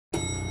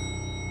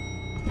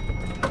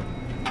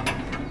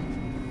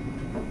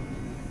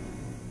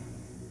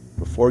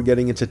Before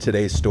getting into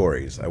today's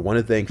stories, I want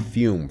to thank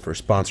Fume for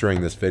sponsoring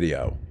this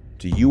video.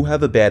 Do you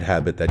have a bad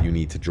habit that you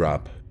need to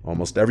drop?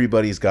 Almost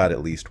everybody's got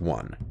at least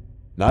one.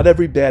 Not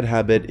every bad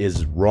habit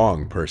is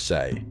wrong per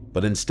se,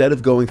 but instead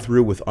of going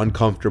through with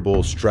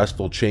uncomfortable,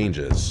 stressful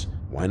changes,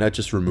 why not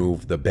just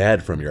remove the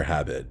bad from your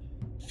habit?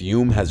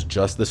 Fume has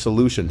just the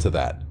solution to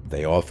that.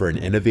 They offer an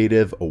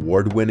innovative,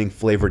 award-winning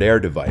flavored air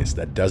device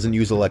that doesn't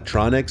use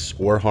electronics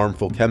or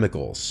harmful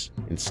chemicals.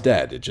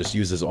 Instead, it just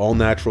uses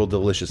all-natural,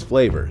 delicious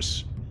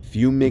flavors.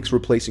 Fume makes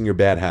replacing your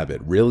bad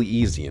habit really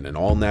easy in an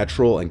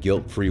all-natural and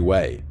guilt-free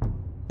way.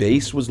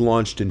 Base was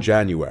launched in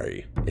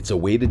January. It's a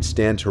weighted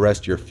stand to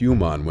rest your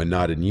Fume on when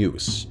not in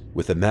use,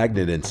 with a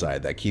magnet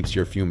inside that keeps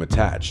your Fume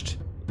attached.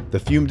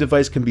 The Fume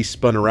device can be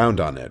spun around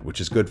on it,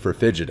 which is good for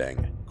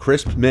fidgeting.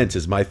 Crisp mint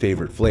is my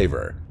favorite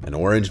flavor, and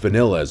orange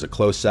vanilla is a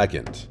close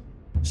second.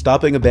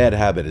 Stopping a bad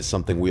habit is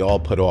something we all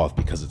put off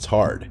because it's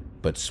hard,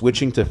 but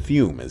switching to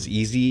Fume is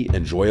easy,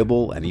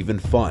 enjoyable, and even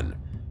fun.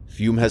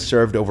 Fume has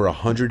served over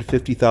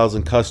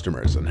 150,000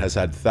 customers and has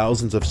had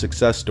thousands of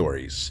success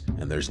stories,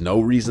 and there's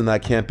no reason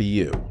that can't be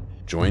you.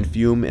 Join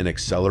Fume in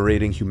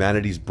accelerating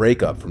humanity's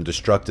breakup from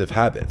destructive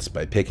habits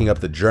by picking up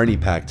the Journey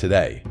Pack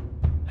today.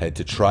 Head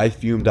to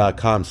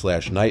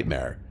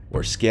tryfume.com/nightmare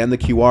or scan the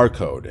QR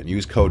code and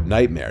use code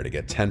NIGHTMARE to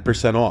get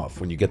 10%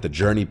 off when you get the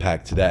Journey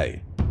Pack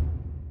today.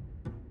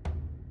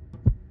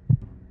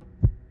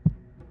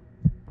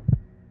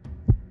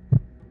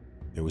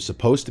 It was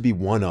supposed to be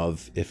one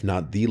of, if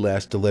not the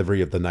last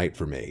delivery of the night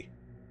for me.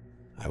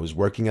 I was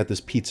working at this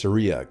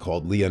pizzeria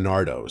called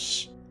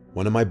Leonardo's.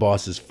 One of my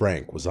bosses,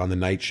 Frank, was on the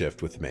night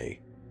shift with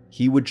me.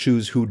 He would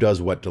choose who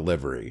does what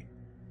delivery.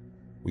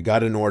 We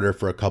got an order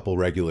for a couple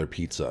regular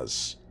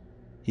pizzas.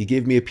 He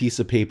gave me a piece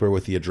of paper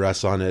with the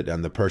address on it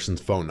and the person's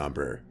phone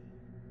number.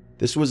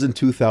 This was in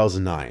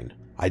 2009.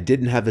 I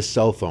didn't have a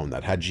cell phone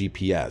that had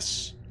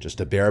GPS, just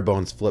a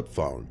bare-bones flip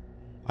phone.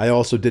 I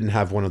also didn't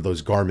have one of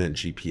those Garmin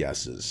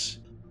GPSs.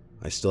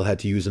 I still had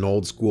to use an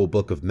old-school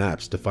book of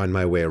maps to find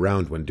my way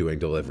around when doing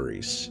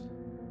deliveries.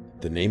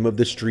 The name of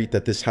the street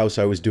that this house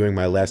I was doing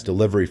my last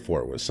delivery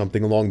for was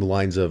something along the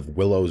lines of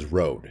Willows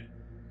Road.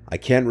 I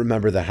can't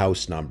remember the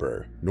house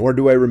number, nor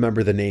do I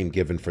remember the name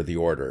given for the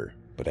order,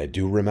 but I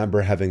do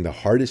remember having the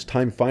hardest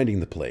time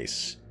finding the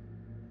place.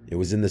 It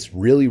was in this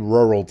really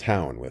rural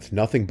town with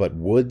nothing but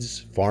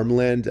woods,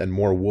 farmland, and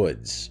more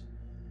woods.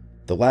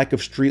 The lack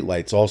of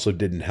streetlights also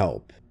didn't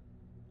help.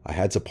 I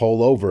had to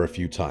pull over a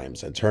few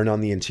times and turn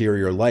on the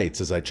interior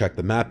lights as I checked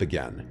the map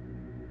again.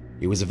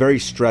 It was a very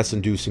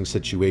stress-inducing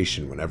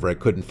situation whenever I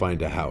couldn't find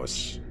a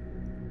house.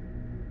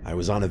 I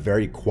was on a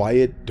very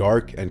quiet,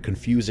 dark, and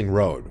confusing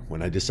road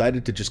when I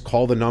decided to just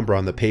call the number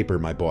on the paper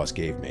my boss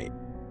gave me.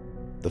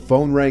 The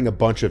phone rang a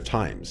bunch of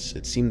times.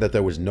 It seemed that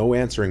there was no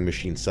answering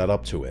machine set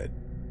up to it.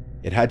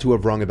 It had to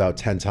have rung about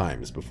 10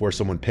 times before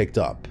someone picked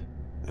up,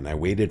 and I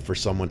waited for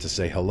someone to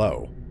say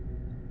hello.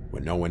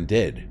 When no one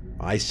did,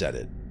 I said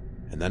it,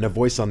 and then a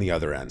voice on the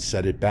other end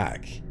said it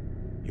back.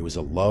 It was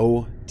a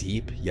low,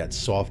 deep, yet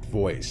soft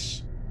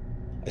voice.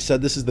 I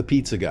said, "This is the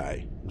pizza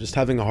guy. I'm just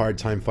having a hard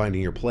time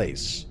finding your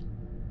place."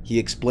 He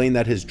explained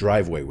that his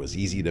driveway was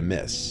easy to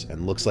miss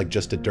and looks like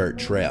just a dirt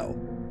trail.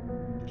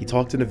 He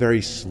talked in a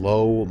very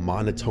slow,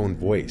 monotone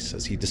voice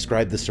as he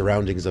described the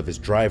surroundings of his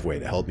driveway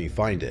to help me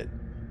find it,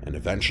 and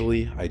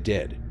eventually I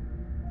did.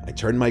 I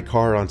turned my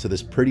car onto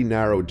this pretty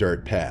narrow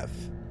dirt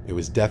path. It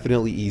was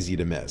definitely easy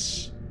to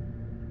miss.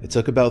 It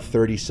took about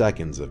 30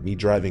 seconds of me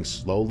driving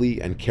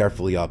slowly and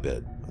carefully up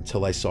it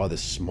until I saw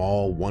this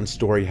small,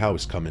 one-story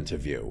house come into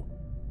view.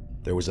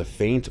 There was a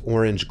faint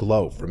orange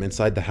glow from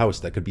inside the house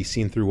that could be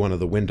seen through one of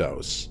the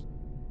windows.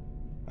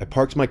 I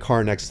parked my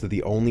car next to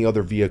the only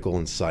other vehicle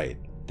in sight,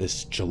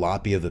 this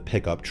jalopy of a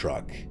pickup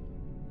truck.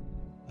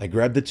 I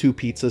grabbed the 2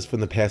 pizzas from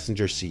the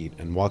passenger seat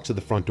and walked to the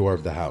front door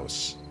of the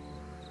house.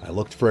 I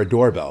looked for a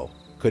doorbell,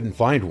 couldn't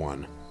find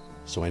one,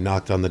 so I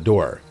knocked on the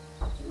door.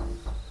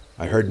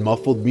 I heard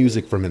muffled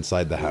music from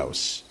inside the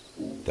house.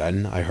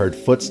 Then I heard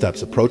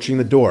footsteps approaching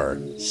the door,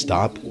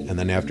 stop, and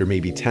then after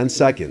maybe 10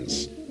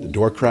 seconds, the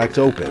door cracked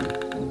open,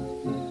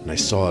 and I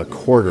saw a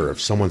quarter of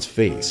someone's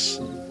face.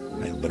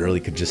 I literally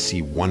could just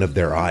see one of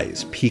their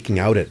eyes peeking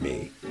out at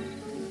me.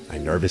 I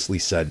nervously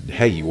said,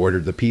 "Hey, you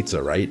ordered the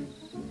pizza, right?"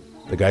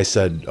 The guy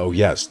said, "Oh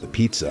yes, the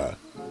pizza."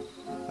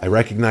 I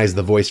recognized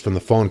the voice from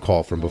the phone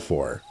call from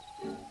before.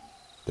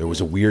 There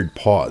was a weird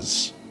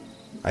pause.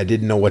 I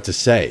didn't know what to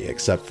say,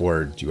 except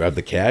for, "Do you have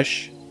the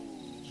cash?"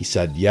 He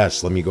said,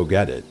 "Yes, let me go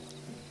get it."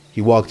 He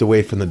walked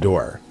away from the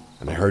door,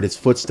 and I heard his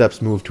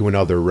footsteps move to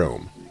another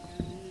room.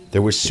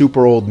 There was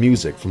super old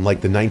music from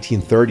like the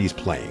 1930s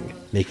playing,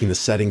 making the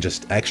setting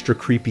just extra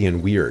creepy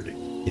and weird,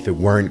 if it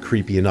weren't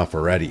creepy enough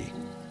already.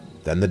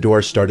 Then the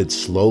door started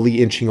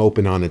slowly inching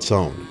open on its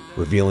own,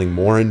 revealing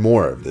more and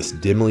more of this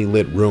dimly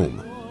lit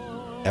room.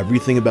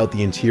 Everything about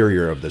the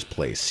interior of this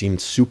place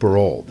seemed super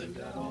old.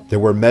 There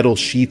were metal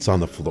sheets on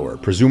the floor,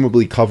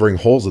 presumably covering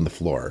holes in the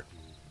floor.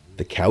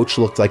 The couch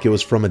looked like it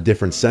was from a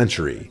different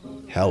century.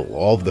 Hell,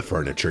 all of the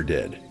furniture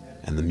did.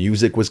 And the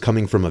music was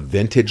coming from a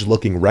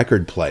vintage-looking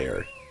record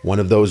player, one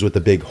of those with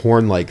the big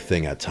horn-like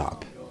thing at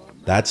top.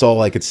 That's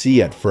all I could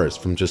see at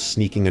first from just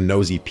sneaking a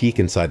nosy peek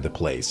inside the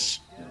place.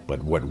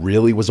 But what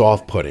really was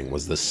off-putting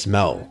was the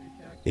smell.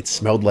 It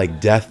smelled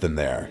like death in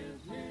there.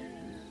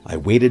 I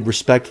waited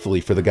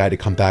respectfully for the guy to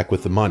come back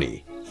with the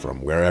money,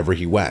 from wherever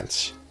he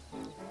went.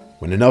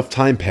 When enough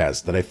time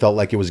passed that I felt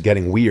like it was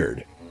getting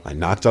weird, I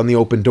knocked on the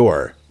open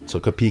door,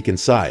 took a peek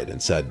inside,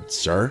 and said,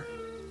 "Sir?"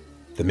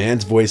 The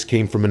man's voice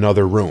came from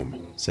another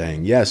room,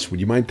 saying, "Yes, would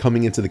you mind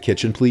coming into the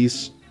kitchen,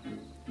 please?"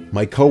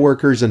 My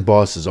coworkers and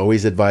bosses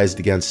always advised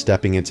against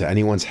stepping into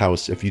anyone's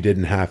house if you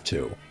didn't have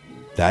to.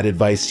 That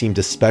advice seemed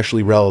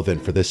especially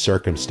relevant for this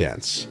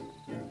circumstance.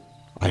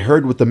 I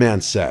heard what the man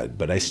said,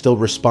 but I still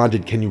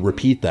responded, "Can you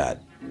repeat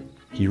that?"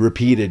 He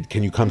repeated,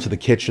 "Can you come to the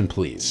kitchen,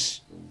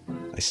 please?"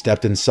 I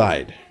stepped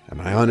inside,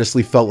 and I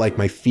honestly felt like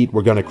my feet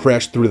were gonna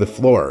crash through the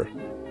floor.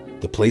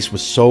 The place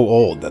was so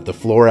old that the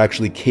floor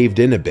actually caved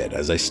in a bit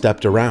as I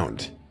stepped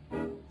around.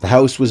 The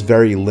house was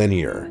very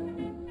linear.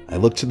 I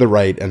looked to the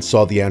right and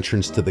saw the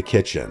entrance to the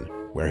kitchen,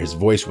 where his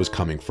voice was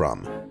coming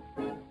from.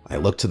 I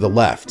looked to the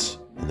left,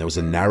 and there was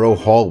a narrow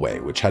hallway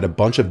which had a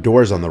bunch of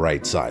doors on the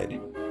right side.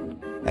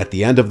 At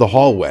the end of the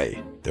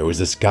hallway, there was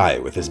this guy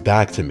with his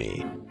back to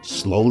me,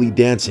 slowly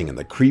dancing in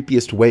the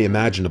creepiest way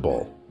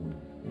imaginable.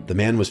 The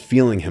man was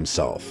feeling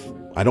himself.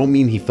 I don't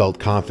mean he felt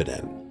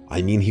confident.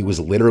 I mean he was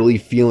literally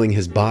feeling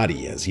his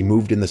body as he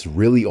moved in this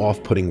really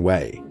off-putting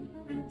way.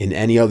 In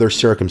any other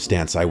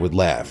circumstance, I would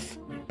laugh,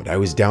 but I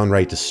was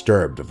downright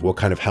disturbed of what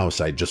kind of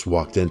house I'd just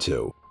walked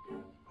into.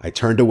 I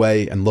turned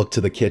away and looked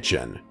to the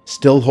kitchen,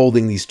 still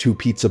holding these 2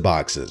 pizza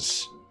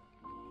boxes.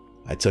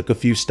 I took a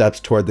few steps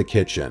toward the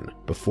kitchen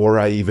before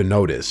I even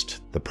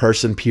noticed the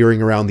person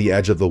peering around the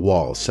edge of the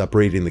wall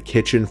separating the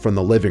kitchen from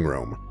the living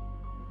room.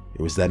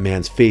 It was that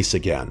man's face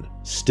again,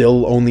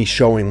 still only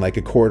showing like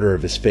a quarter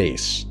of his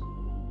face.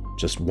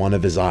 Just one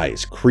of his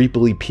eyes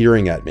creepily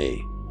peering at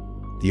me.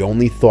 The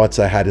only thoughts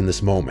I had in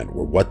this moment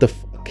were what the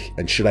fuck,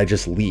 and should I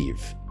just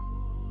leave?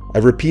 I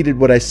repeated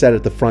what I said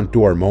at the front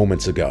door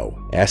moments ago,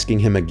 asking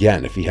him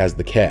again if he has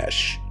the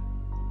cash.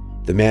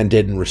 The man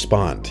didn't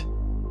respond.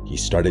 He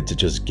started to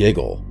just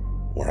giggle,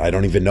 or I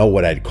don't even know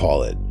what I'd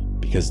call it,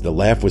 because the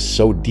laugh was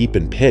so deep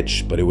in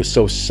pitch, but it was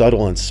so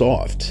subtle and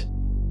soft.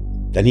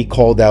 Then he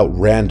called out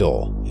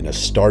 "Randall" in a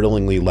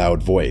startlingly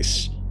loud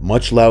voice,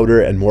 much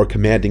louder and more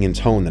commanding in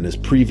tone than his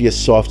previous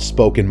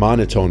soft-spoken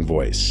monotone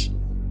voice.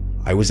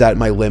 I was at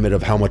my limit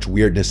of how much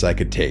weirdness I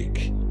could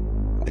take.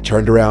 I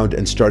turned around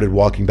and started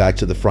walking back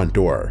to the front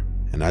door,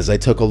 and as I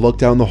took a look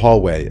down the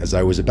hallway as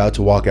I was about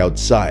to walk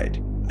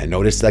outside, I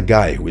noticed that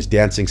guy who was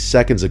dancing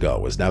seconds ago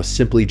was now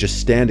simply just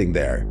standing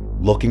there,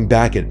 looking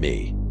back at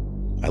me.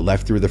 I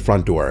left through the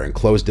front door and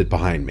closed it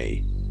behind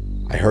me.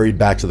 I hurried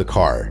back to the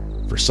car,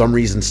 for some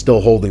reason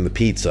still holding the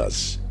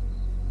pizzas.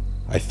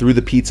 I threw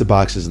the pizza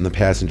boxes in the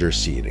passenger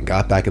seat and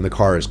got back in the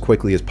car as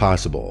quickly as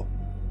possible.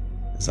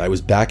 As I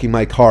was backing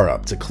my car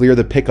up to clear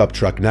the pickup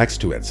truck next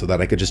to it so that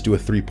I could just do a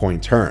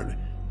 3-point turn,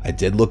 I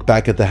did look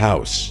back at the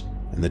house,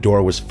 and the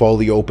door was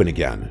fully open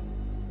again.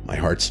 My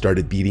heart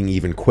started beating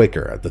even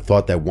quicker at the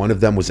thought that one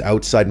of them was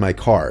outside my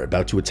car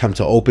about to attempt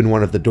to open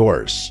one of the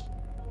doors.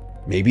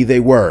 Maybe they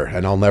were,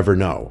 and I'll never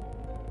know.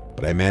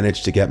 But I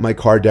managed to get my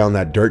car down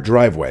that dirt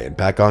driveway and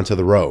back onto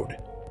the road.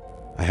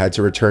 I had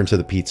to return to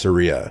the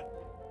pizzeria.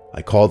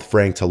 I called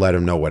Frank to let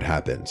him know what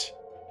happened.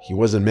 He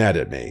wasn't mad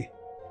at me.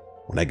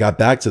 When I got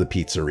back to the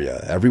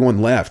pizzeria,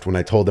 everyone laughed when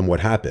I told them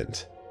what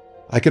happened.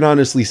 I can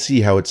honestly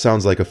see how it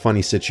sounds like a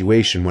funny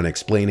situation when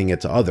explaining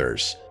it to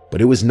others,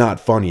 but it was not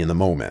funny in the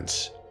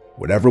moment.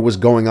 Whatever was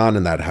going on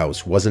in that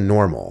house wasn't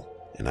normal,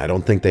 and I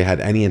don't think they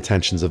had any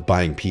intentions of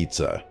buying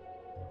pizza.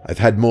 I've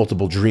had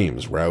multiple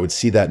dreams where I would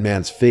see that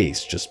man's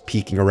face just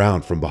peeking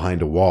around from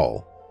behind a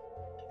wall.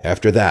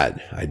 After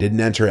that, I didn't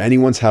enter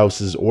anyone's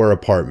houses or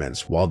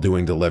apartments while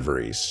doing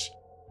deliveries.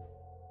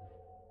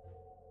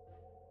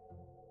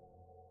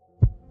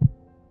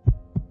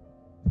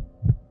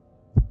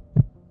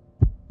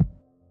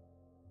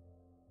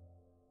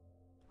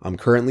 I'm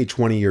currently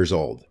 20 years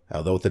old,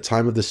 although at the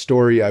time of the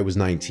story I was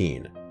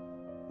 19.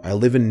 I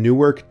live in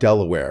Newark,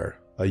 Delaware,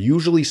 a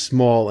usually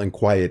small and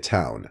quiet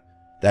town.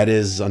 That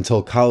is,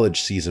 until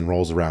college season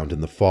rolls around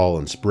in the fall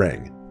and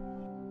spring.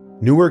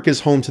 Newark is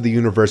home to the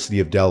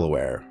University of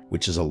Delaware,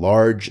 which is a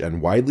large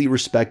and widely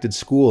respected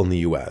school in the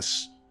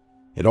US.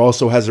 It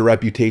also has a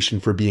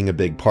reputation for being a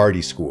big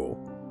party school,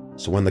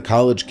 so when the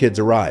college kids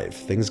arrive,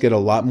 things get a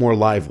lot more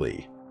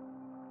lively.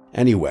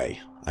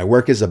 Anyway, I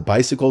work as a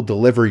bicycle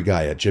delivery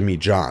guy at Jimmy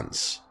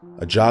John's,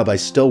 a job I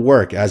still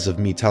work as of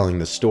me telling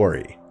this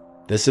story.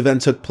 This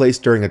event took place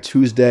during a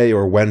Tuesday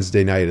or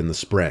Wednesday night in the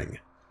spring.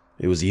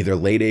 It was either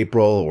late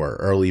April or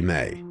early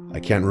May, I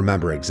can't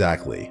remember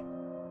exactly.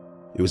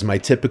 It was my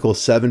typical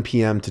 7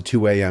 p.m. to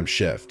 2 a.m.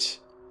 shift.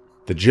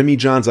 The Jimmy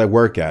John's I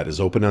work at is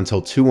open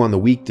until 2 on the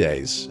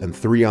weekdays and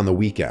 3 on the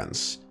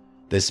weekends.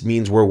 This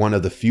means we're one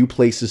of the few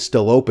places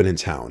still open in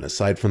town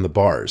aside from the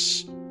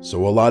bars,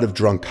 so a lot of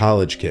drunk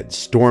college kids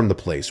storm the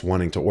place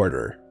wanting to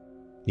order.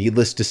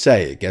 Needless to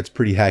say, it gets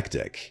pretty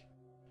hectic.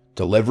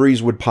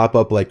 Deliveries would pop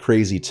up like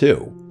crazy too,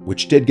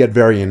 which did get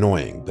very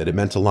annoying, but it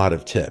meant a lot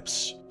of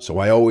tips, so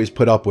I always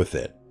put up with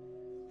it.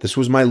 This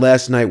was my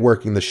last night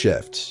working the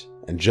shift,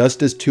 and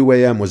just as 2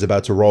 a.m. was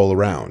about to roll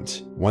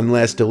around, one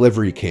last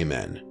delivery came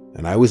in,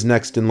 and I was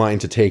next in line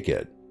to take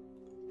it.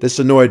 This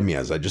annoyed me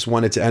as I just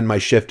wanted to end my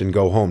shift and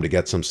go home to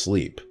get some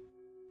sleep.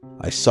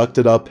 I sucked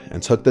it up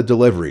and took the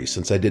delivery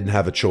since I didn't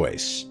have a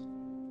choice.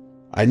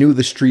 I knew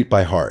the street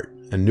by heart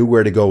and knew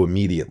where to go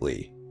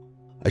immediately.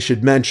 I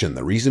should mention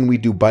the reason we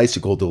do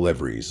bicycle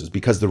deliveries is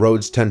because the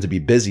roads tend to be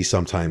busy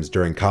sometimes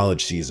during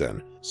college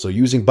season, so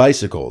using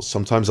bicycles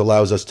sometimes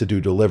allows us to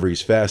do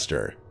deliveries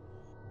faster.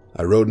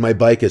 I rode my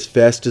bike as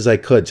fast as I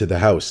could to the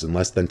house in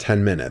less than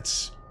 10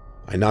 minutes.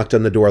 I knocked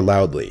on the door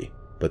loudly,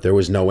 but there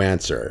was no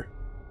answer.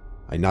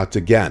 I knocked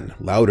again,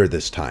 louder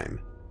this time.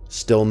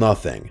 Still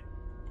nothing.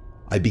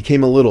 I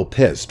became a little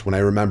pissed when I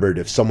remembered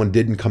if someone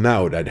didn't come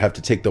out, I'd have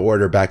to take the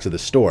order back to the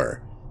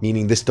store,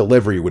 meaning this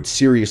delivery would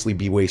seriously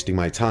be wasting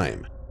my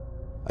time.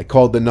 I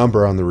called the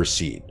number on the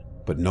receipt,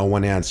 but no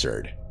one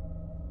answered.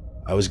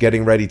 I was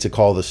getting ready to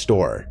call the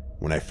store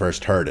when I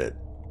first heard it.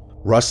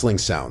 Rustling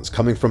sounds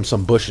coming from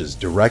some bushes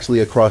directly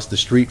across the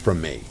street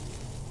from me.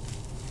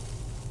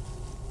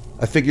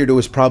 I figured it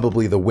was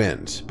probably the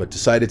wind, but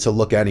decided to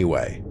look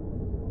anyway.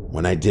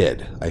 When I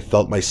did, I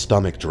felt my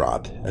stomach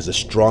drop as a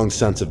strong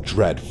sense of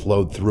dread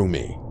flowed through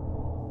me.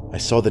 I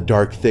saw the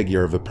dark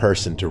figure of a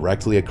person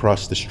directly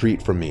across the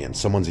street from me in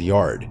someone's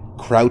yard,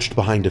 crouched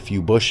behind a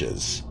few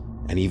bushes,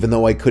 and even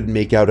though I couldn't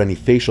make out any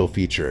facial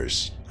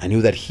features, I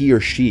knew that he or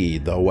she,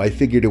 though I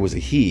figured it was a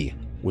he,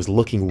 was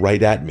looking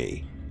right at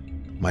me.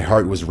 My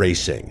heart was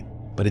racing,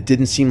 but it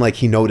didn't seem like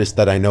he noticed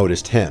that I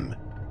noticed him.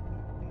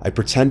 I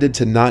pretended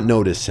to not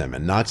notice him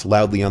and knocked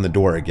loudly on the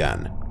door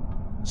again.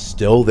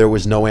 Still, there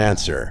was no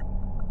answer.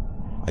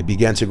 I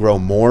began to grow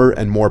more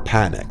and more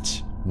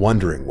panicked,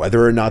 wondering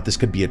whether or not this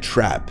could be a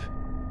trap.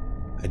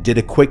 I did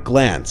a quick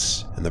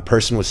glance, and the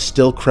person was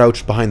still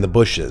crouched behind the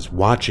bushes,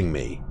 watching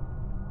me.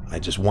 I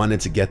just wanted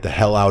to get the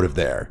hell out of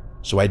there,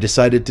 so I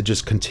decided to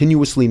just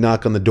continuously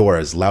knock on the door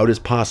as loud as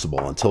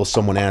possible until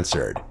someone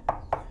answered.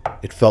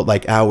 It felt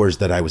like hours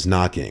that I was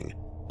knocking,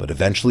 but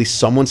eventually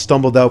someone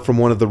stumbled out from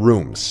one of the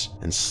rooms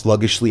and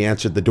sluggishly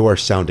answered the door,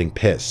 sounding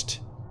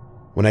pissed.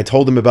 When I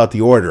told him about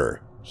the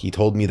order, he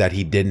told me that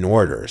he didn't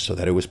order, so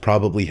that it was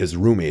probably his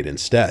roommate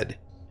instead.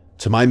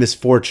 To my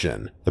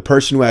misfortune, the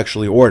person who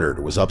actually ordered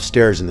was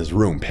upstairs in his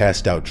room,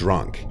 passed out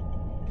drunk.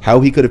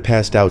 How he could have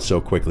passed out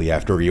so quickly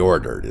after he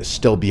ordered is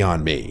still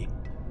beyond me.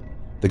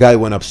 The guy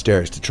went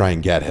upstairs to try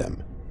and get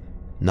him.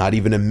 Not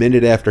even a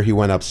minute after he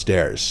went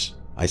upstairs,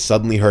 I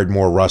suddenly heard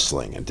more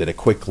rustling and did a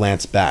quick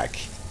glance back.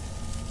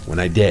 When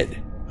I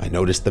did, I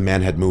noticed the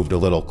man had moved a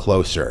little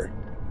closer,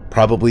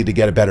 probably to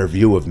get a better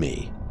view of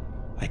me.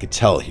 I could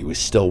tell he was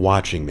still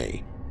watching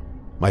me.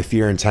 My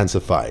fear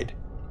intensified.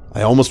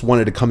 I almost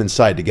wanted to come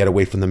inside to get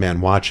away from the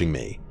man watching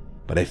me,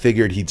 but I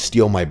figured he'd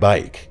steal my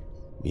bike,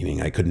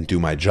 meaning I couldn't do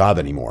my job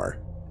anymore.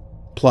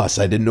 Plus,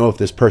 I didn't know if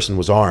this person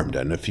was armed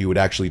and if he would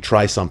actually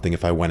try something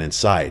if I went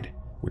inside,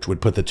 which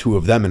would put the two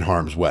of them in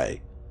harm's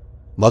way.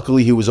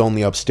 Luckily, he was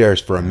only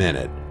upstairs for a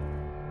minute.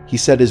 He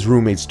said his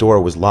roommate's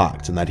door was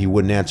locked and that he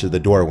wouldn't answer the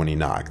door when he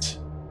knocked.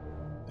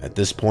 At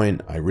this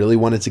point, I really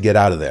wanted to get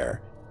out of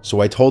there, so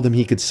I told him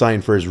he could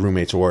sign for his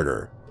roommate's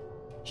order.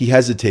 He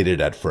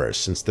hesitated at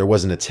first since there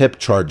wasn't a tip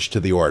charged to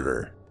the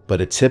order,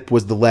 but a tip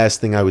was the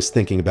last thing I was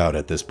thinking about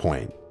at this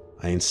point.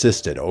 I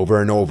insisted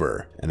over and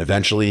over, and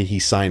eventually he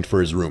signed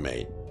for his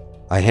roommate.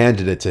 I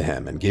handed it to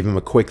him and gave him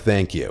a quick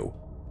thank you.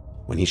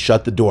 When he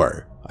shut the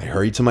door, I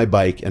hurried to my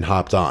bike and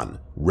hopped on,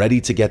 ready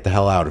to get the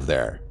hell out of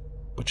there.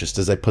 But just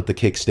as I put the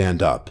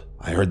kickstand up,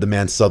 I heard the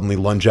man suddenly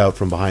lunge out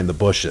from behind the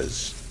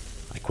bushes.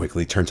 I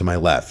quickly turned to my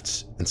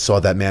left and saw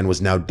that man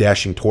was now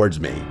dashing towards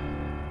me.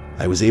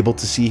 I was able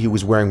to see he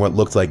was wearing what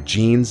looked like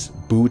jeans,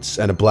 boots,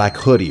 and a black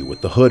hoodie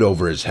with the hood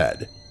over his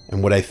head,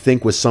 and what I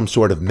think was some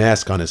sort of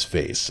mask on his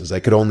face, as I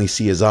could only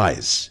see his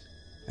eyes.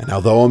 And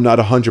although I'm not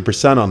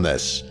 100% on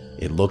this,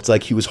 it looked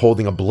like he was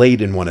holding a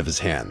blade in one of his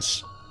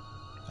hands.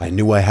 I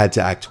knew I had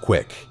to act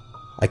quick.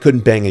 I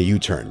couldn't bang a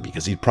U-turn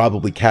because he'd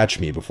probably catch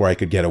me before I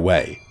could get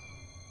away.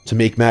 To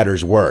make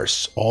matters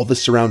worse, all the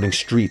surrounding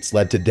streets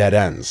led to dead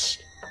ends.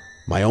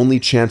 My only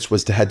chance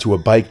was to head to a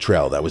bike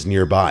trail that was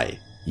nearby,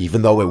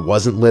 even though it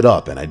wasn't lit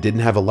up and I didn't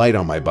have a light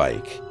on my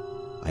bike.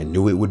 I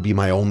knew it would be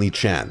my only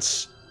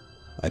chance.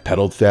 I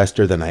pedaled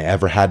faster than I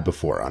ever had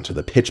before onto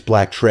the pitch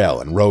black trail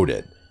and rode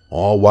it,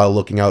 all while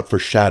looking out for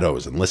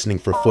shadows and listening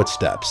for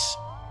footsteps.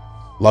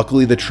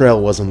 Luckily, the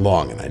trail wasn't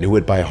long and I knew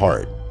it by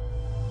heart.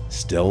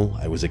 Still,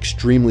 I was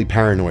extremely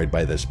paranoid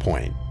by this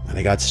point, and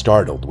I got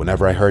startled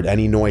whenever I heard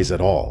any noise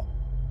at all.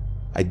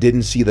 I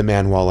didn't see the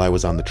man while I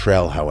was on the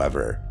trail,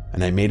 however,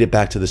 and I made it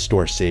back to the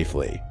store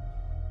safely.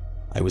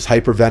 I was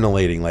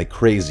hyperventilating like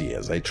crazy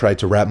as I tried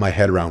to wrap my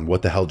head around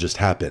what the hell just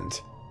happened.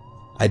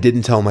 I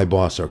didn't tell my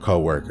boss or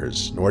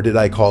coworkers, nor did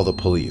I call the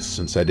police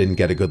since I didn't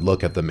get a good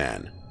look at the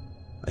man.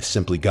 I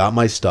simply got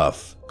my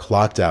stuff,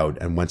 clocked out,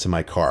 and went to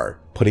my car,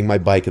 putting my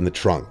bike in the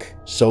trunk,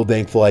 so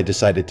thankful I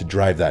decided to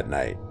drive that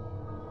night.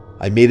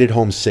 I made it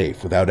home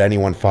safe without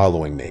anyone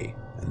following me,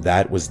 and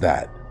that was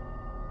that.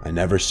 I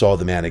never saw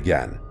the man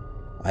again.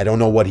 I don't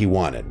know what he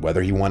wanted,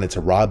 whether he wanted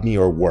to rob me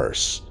or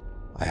worse.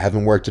 I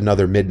haven't worked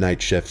another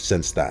midnight shift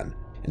since then,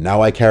 and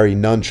now I carry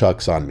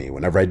nunchucks on me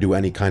whenever I do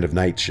any kind of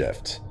night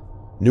shift.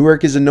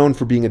 Newark isn't known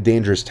for being a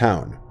dangerous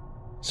town,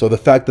 so the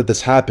fact that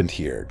this happened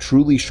here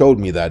truly showed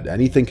me that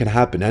anything can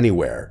happen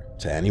anywhere,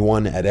 to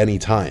anyone at any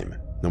time,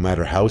 no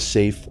matter how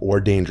safe or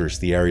dangerous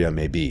the area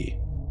may be.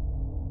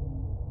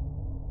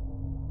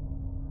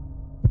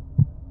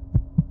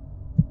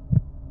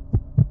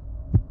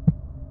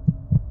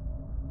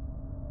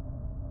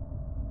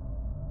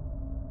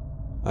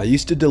 I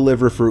used to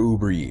deliver for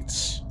Uber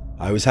Eats.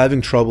 I was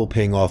having trouble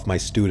paying off my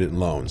student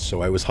loans,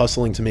 so I was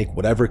hustling to make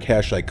whatever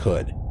cash I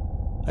could.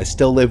 I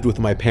still lived with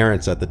my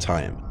parents at the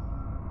time.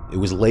 It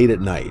was late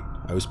at night.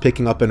 I was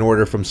picking up an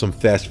order from some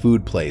fast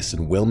food place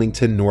in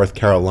Wilmington, North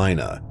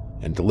Carolina,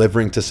 and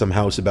delivering to some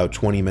house about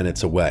 20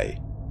 minutes away.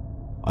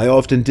 I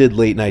often did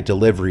late night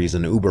deliveries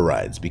and Uber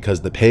rides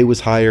because the pay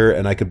was higher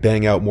and I could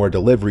bang out more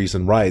deliveries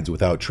and rides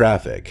without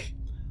traffic.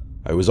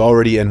 I was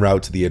already en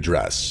route to the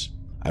address.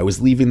 I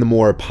was leaving the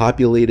more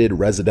populated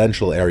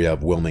residential area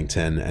of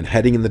Wilmington and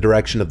heading in the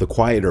direction of the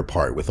quieter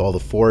part with all the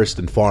forest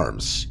and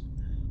farms.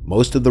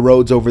 Most of the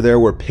roads over there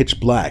were pitch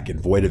black and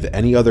void of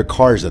any other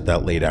cars at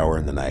that late hour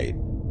in the night.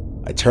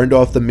 I turned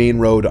off the main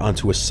road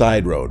onto a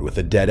side road with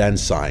a dead-end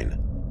sign.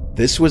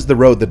 This was the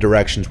road the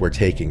directions were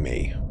taking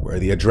me, where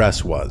the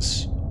address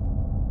was.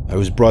 I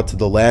was brought to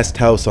the last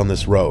house on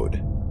this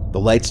road. The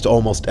lights to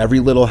almost every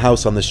little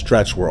house on the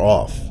stretch were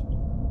off.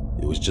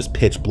 It was just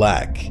pitch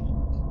black.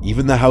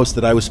 Even the house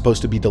that I was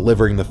supposed to be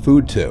delivering the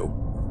food to.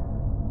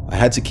 I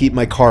had to keep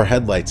my car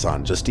headlights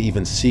on just to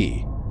even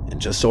see,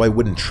 and just so I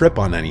wouldn't trip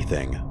on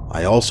anything,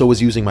 I also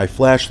was using my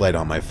flashlight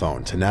on my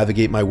phone to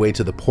navigate my way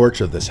to the porch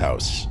of this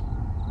house.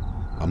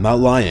 I'm not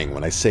lying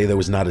when I say there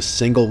was not a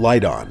single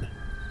light on.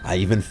 I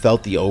even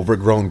felt the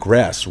overgrown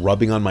grass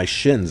rubbing on my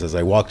shins as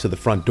I walked to the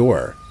front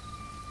door.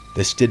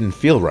 This didn't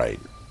feel right.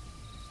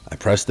 I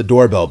pressed the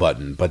doorbell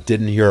button but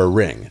didn't hear a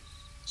ring,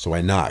 so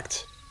I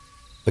knocked.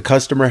 The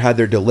customer had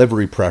their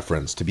delivery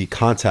preference to be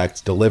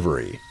contact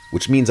delivery,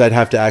 which means I'd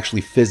have to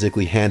actually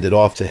physically hand it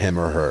off to him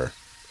or her.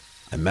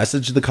 I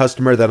messaged the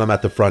customer that I'm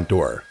at the front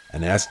door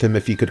and asked him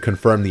if he could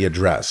confirm the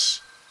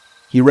address.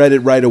 He read it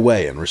right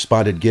away and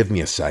responded, "Give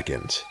me a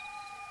second."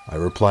 I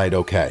replied,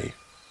 "Okay."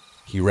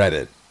 He read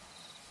it.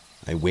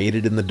 I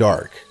waited in the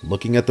dark,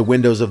 looking at the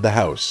windows of the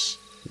house,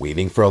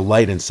 waiting for a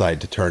light inside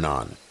to turn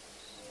on.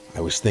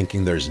 I was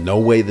thinking there's no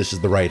way this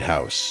is the right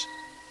house.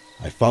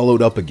 I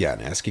followed up again,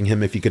 asking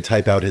him if he could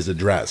type out his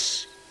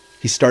address.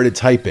 He started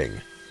typing.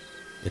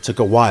 It took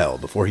a while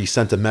before he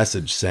sent a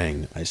message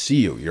saying, "I see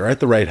you, you're at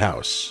the right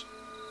house."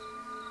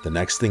 The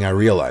next thing I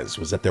realized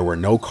was that there were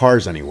no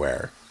cars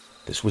anywhere.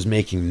 This was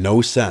making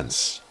no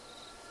sense.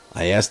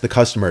 I asked the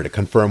customer to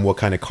confirm what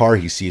kind of car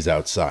he sees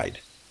outside.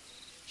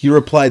 He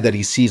replied that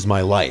he sees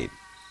my light.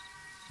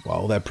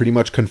 Well, that pretty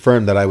much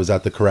confirmed that I was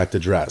at the correct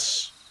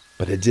address,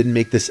 but it didn't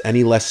make this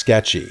any less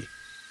sketchy.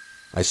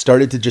 I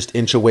started to just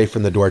inch away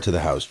from the door to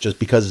the house just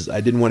because I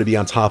didn't want to be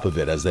on top of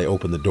it as they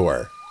opened the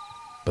door.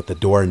 But the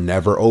door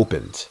never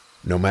opened,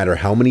 no matter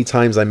how many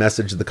times I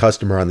messaged the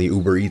customer on the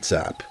Uber Eats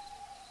app.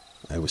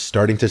 I was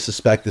starting to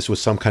suspect this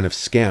was some kind of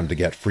scam to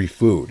get free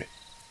food.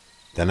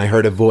 Then I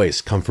heard a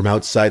voice come from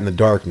outside in the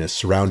darkness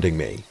surrounding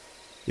me.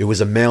 It was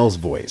a male's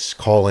voice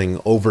calling,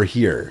 "Over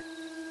here."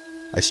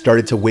 I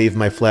started to wave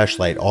my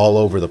flashlight all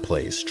over the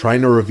place,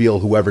 trying to reveal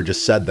whoever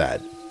just said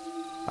that.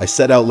 I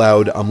said out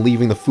loud, "I'm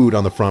leaving the food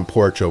on the front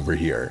porch over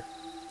here."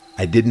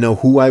 I didn't know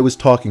who I was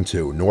talking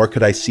to, nor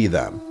could I see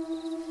them.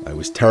 I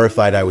was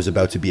terrified I was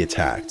about to be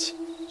attacked,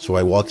 so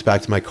I walked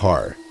back to my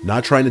car,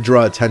 not trying to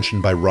draw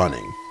attention by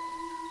running.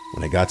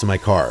 When I got to my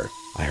car,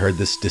 I heard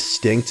this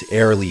distinct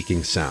air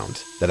leaking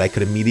sound that I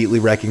could immediately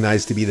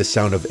recognize to be the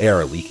sound of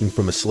air leaking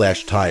from a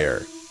slashed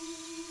tire.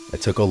 I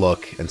took a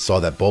look and saw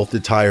that both the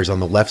tires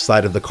on the left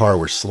side of the car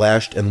were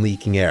slashed and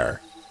leaking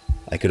air.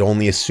 I could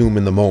only assume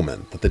in the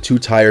moment that the two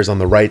tires on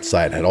the right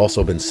side had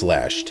also been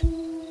slashed.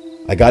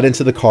 I got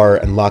into the car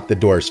and locked the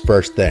doors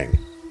first thing.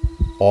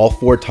 All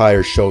 4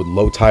 tires showed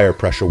low tire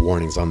pressure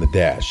warnings on the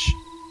dash.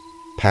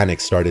 Panic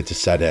started to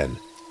set in.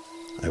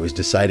 I was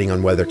deciding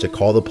on whether to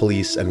call the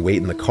police and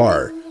wait in the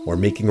car, or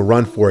making a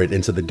run for it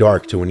into the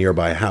dark to a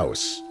nearby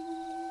house.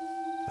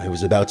 I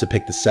was about to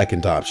pick the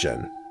second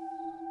option.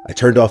 I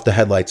turned off the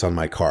headlights on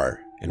my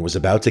car and was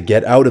about to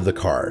get out of the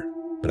car,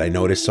 but I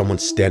noticed someone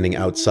standing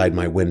outside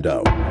my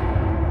window.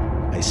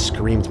 I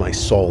screamed my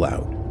soul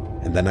out,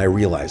 and then I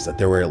realized that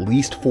there were at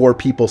least 4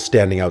 people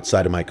standing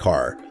outside of my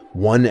car,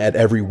 one at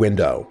every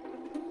window.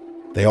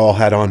 They all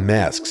had on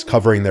masks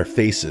covering their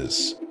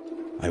faces.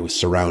 I was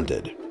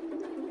surrounded.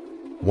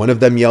 One of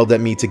them yelled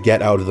at me to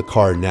get out of the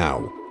car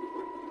now.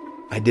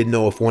 I didn't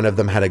know if one of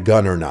them had a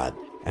gun or not,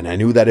 and I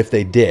knew that if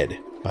they did,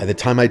 by the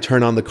time I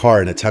turn on the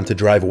car and attempt to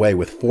drive away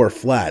with 4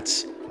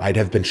 flats, I'd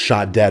have been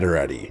shot dead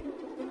already.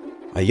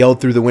 I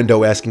yelled through the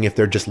window asking if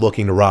they're just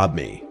looking to rob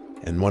me,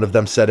 and one of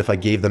them said if I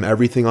gave them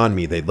everything on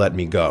me, they'd let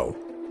me go.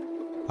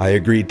 I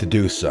agreed to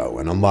do so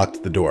and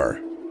unlocked the door.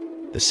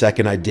 The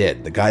second I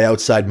did, the guy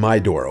outside my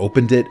door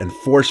opened it and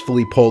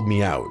forcefully pulled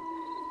me out.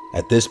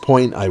 At this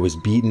point, I was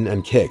beaten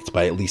and kicked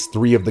by at least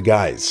 3 of the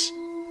guys.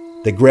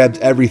 They grabbed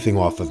everything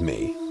off of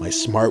me: my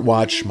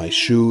smartwatch, my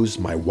shoes,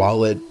 my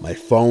wallet, my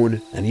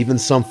phone, and even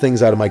some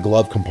things out of my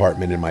glove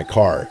compartment in my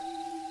car.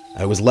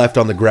 I was left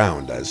on the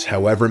ground as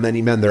however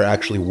many men there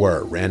actually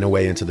were ran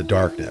away into the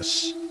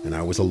darkness, and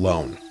I was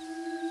alone.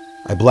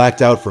 I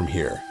blacked out from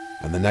here,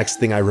 and the next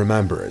thing I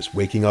remember is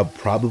waking up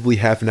probably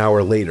half an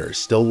hour later,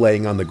 still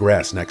laying on the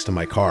grass next to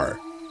my car.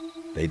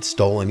 They'd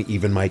stolen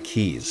even my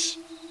keys.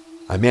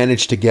 I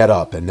managed to get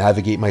up and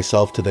navigate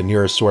myself to the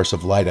nearest source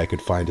of light I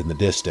could find in the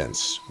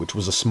distance, which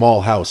was a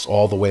small house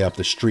all the way up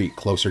the street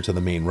closer to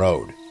the main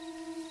road.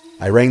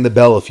 I rang the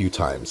bell a few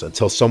times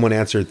until someone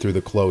answered through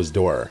the closed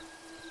door.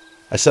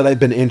 I said I'd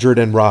been injured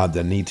and robbed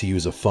and need to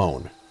use a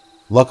phone.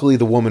 Luckily,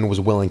 the woman was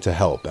willing to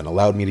help and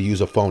allowed me to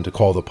use a phone to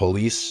call the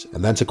police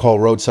and then to call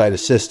roadside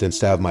assistance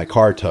to have my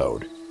car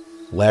towed.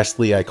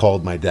 Lastly, I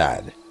called my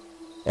dad.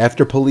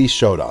 After police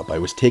showed up, I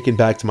was taken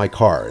back to my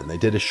car and they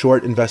did a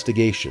short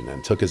investigation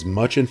and took as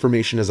much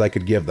information as I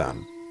could give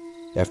them.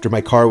 After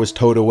my car was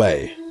towed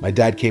away, my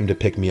dad came to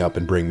pick me up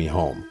and bring me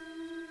home.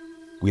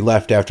 We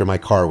left after my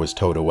car was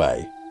towed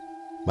away.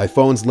 My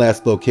phone's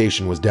last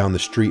location was down the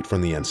street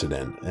from the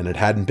incident, and it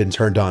hadn't been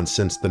turned on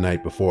since the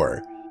night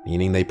before,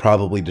 meaning they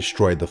probably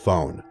destroyed the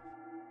phone.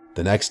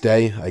 The next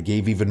day, I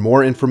gave even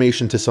more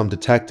information to some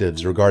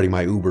detectives regarding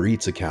my Uber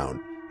Eats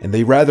account, and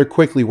they rather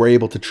quickly were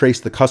able to trace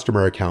the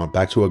customer account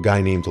back to a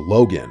guy named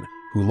Logan,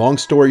 who, long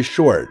story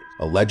short,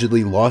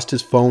 allegedly lost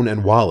his phone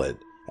and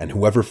wallet, and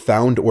whoever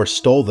found or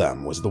stole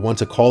them was the one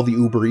to call the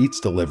Uber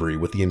Eats delivery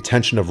with the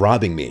intention of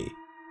robbing me.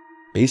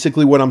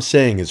 Basically what I'm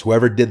saying is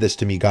whoever did this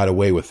to me got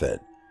away with it.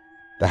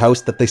 The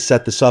house that they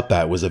set this up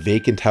at was a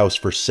vacant house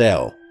for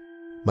sale.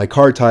 My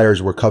car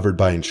tires were covered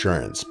by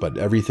insurance, but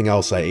everything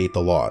else I ate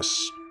the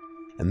loss.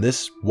 And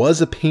this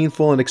was a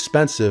painful and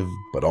expensive,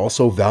 but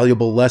also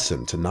valuable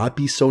lesson to not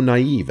be so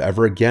naive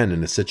ever again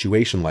in a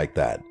situation like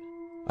that.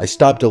 I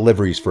stopped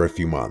deliveries for a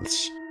few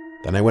months.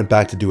 Then I went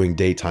back to doing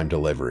daytime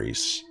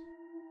deliveries.